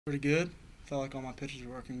Pretty good. Felt like all my pitches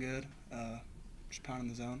were working good. Just pounding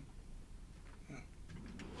the zone. Yeah.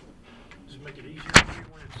 Does it make it easier for you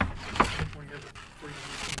when you have a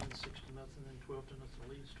 3-0 and 6-0 and 12-0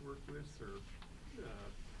 leads to work with, or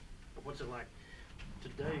what's it like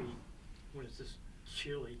today when it's this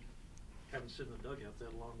chilly, having to sit in the dugout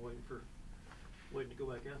that long, waiting to go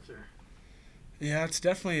back out there? Yeah, it's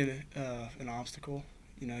definitely an obstacle.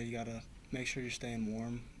 You gotta make sure you're staying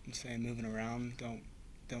warm and staying moving around. Don't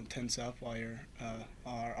tense up while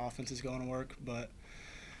our offense is going to work. But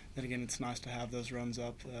then again, it's nice to have those runs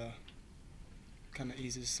up. Kind of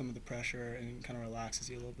eases some of the pressure and kind of relaxes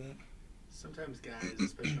you a little bit. Sometimes guys,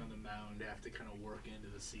 especially on the mound, have to kind of work into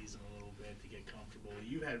the season a little bit to get comfortable.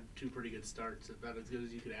 You had two pretty good starts, about as good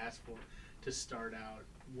as you could ask for to start out.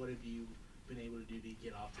 What have you been able to do to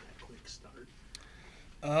get off to that quick start?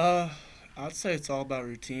 I'd say it's all about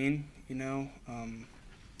routine.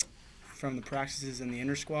 From the practices in the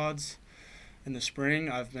inter squads in the spring,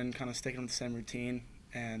 I've been kind of sticking with the same routine,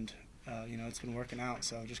 and it's been working out.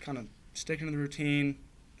 So just kind of sticking to the routine,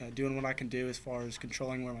 doing what I can do as far as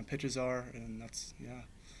controlling where my pitches are, and that's. Do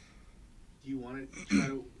you want to try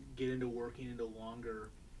to get into working into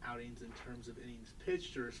longer outings in terms of innings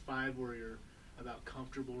pitched, or is 5 where you're about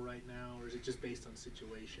comfortable right now, or is it just based on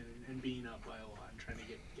situation and being up by a lot and trying to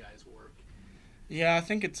get guys work? Yeah, I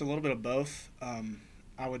think it's a little bit of both.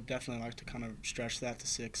 I would definitely like to kind of stretch that to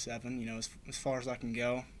 6, 7, as far as I can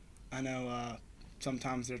go. I know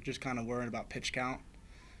sometimes they're just kind of worried about pitch count,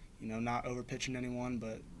 not over pitching anyone.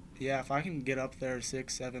 But yeah, if I can get up there to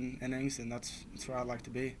 6, 7 innings, then that's where I'd like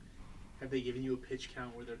to be. Have they given you a pitch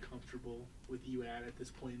count where they're comfortable with you at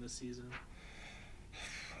this point in the season?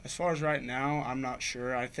 As far as right now, I'm not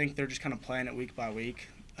sure. I think they're just kind of playing it week by week.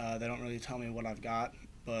 They don't really tell me what I've got,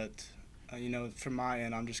 but from my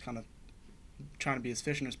end, I'm just kind of trying to be as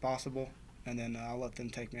efficient as possible, and then I'll let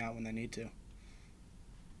them take me out when they need to.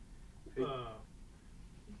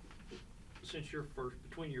 Since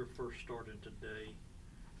between your first start and today,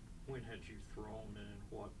 when had you thrown, and in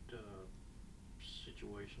what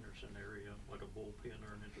situation or scenario, like a bullpen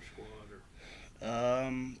or an inter squad,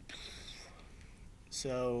 or?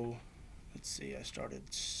 So let's see. I started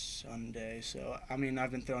Sunday, so I've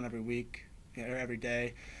been throwing every week, or every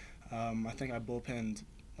day. I think I bullpenned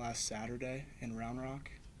last Saturday in Round Rock.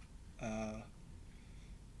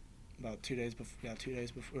 About 2 days before. Yeah, 2 days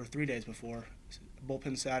before, or 3 days before.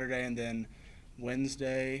 Bullpen Saturday, and then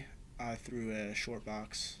Wednesday I threw a short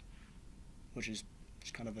box, which is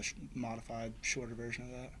just kind of a modified, shorter version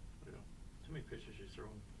of that. Yeah. How many pitches you thrown,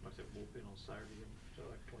 like that bullpen on Saturday? So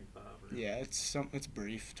like 25? Or? Yeah, it's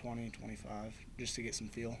brief, 20, 25, just to get some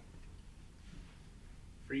feel.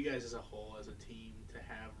 For you guys as a whole, as a team, to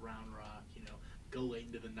have Round Rock, go late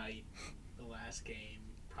into the night, the last game,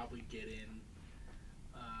 probably get in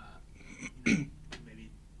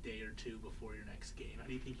maybe a day or two before your next game. How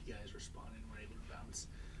do you think you guys responded and were able to bounce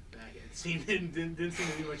back? It didn't seem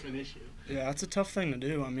to be much of an issue. Yeah, it's a tough thing to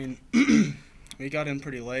do. We got in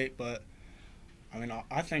pretty late, but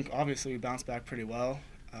I think obviously we bounced back pretty well.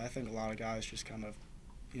 I think a lot of guys just kind of,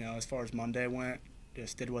 as far as Monday went,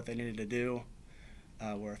 just did what they needed to do,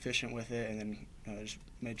 were efficient with it, and then just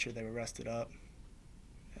made sure they were rested up.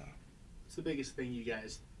 Yeah. What's the biggest thing you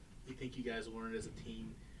think you guys learned as a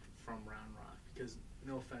team from Round Rock? Because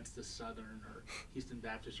no offense to Southern or Houston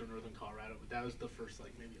Baptist or Northern Colorado, but that was the first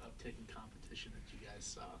maybe uptick in competition that you guys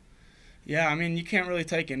saw. Yeah, you can't really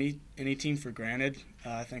take any team for granted.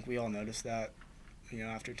 I think we all noticed that,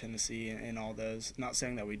 after Tennessee and all those. Not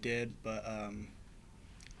saying that we did, but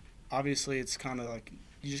obviously it's kind of like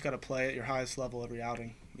you just got to play at your highest level every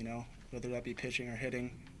outing, whether that be pitching or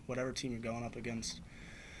hitting, whatever team you're going up against.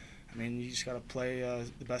 You just got to play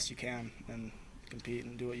the best you can and compete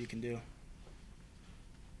and do what you can do.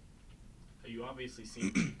 You obviously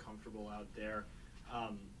seem pretty comfortable out there.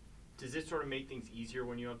 Does it sort of make things easier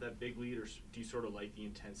when you have that big lead, or do you sort of like the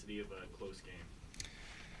intensity of a close game?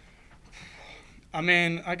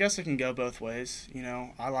 I guess it can go both ways.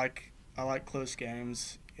 I like close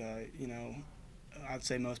games. I'd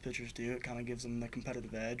say most pitchers do. It kind of gives them the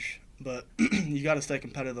competitive edge. But you got to stay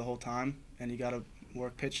competitive the whole time, and you got to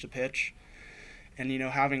work pitch to pitch. And,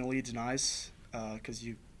 having a lead's nice because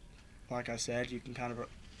like I said, you can kind of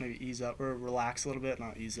maybe ease up or relax a little bit,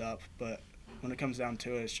 not ease up. But when it comes down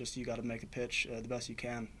to it, it's just you got to make a pitch the best you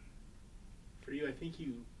can. For you, I think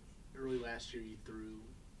early last year you threw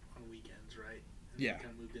on weekends, right? And yeah. You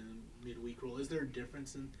kind of moved in the midweek role. Is there a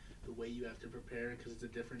difference in the way you have to prepare because it's a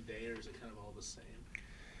different day, or is it kind of all the same?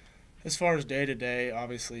 As far as day-to-day,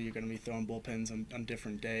 obviously you're going to be throwing bullpens on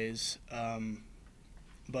different days.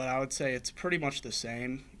 but I would say it's pretty much the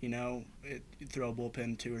same. You throw a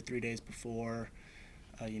bullpen 2 or 3 days before,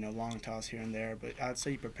 long toss here and there. But I'd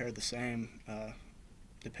say you prepare the same,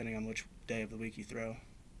 depending on which day of the week you throw.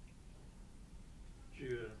 Did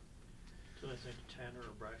you do anything to Tanner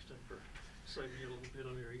or Braxton for saving you a little bit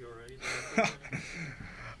on your ERA?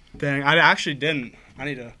 Dang, I actually didn't. I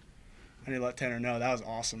need to let Tanner know. That was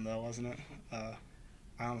awesome, though, wasn't it? I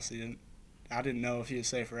honestly didn't. I didn't know if he was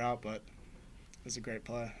safe or out, but it was a great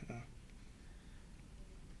play. Yeah.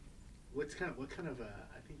 What kind of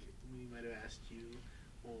I think we might have asked you,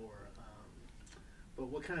 but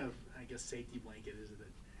what kind of, I guess, safety blanket is it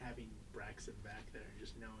that having Braxton back there and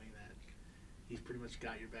just knowing that he's pretty much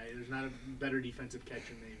got your back? There's not a better defensive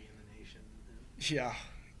catcher maybe in the nation.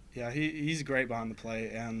 Yeah, he's great behind the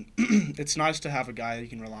plate, and it's nice to have a guy you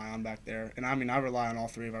can rely on back there. And I mean, I rely on all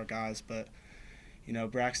three of our guys, but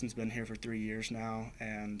Braxton's been here for 3 years now,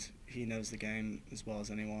 and he knows the game as well as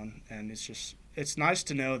anyone. And it's nice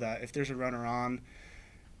to know that if there's a runner on,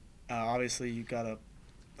 obviously you've got to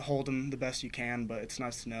hold him the best you can, but it's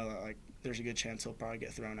nice to know that there's a good chance he'll probably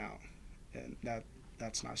get thrown out, and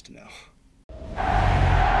that's nice to know.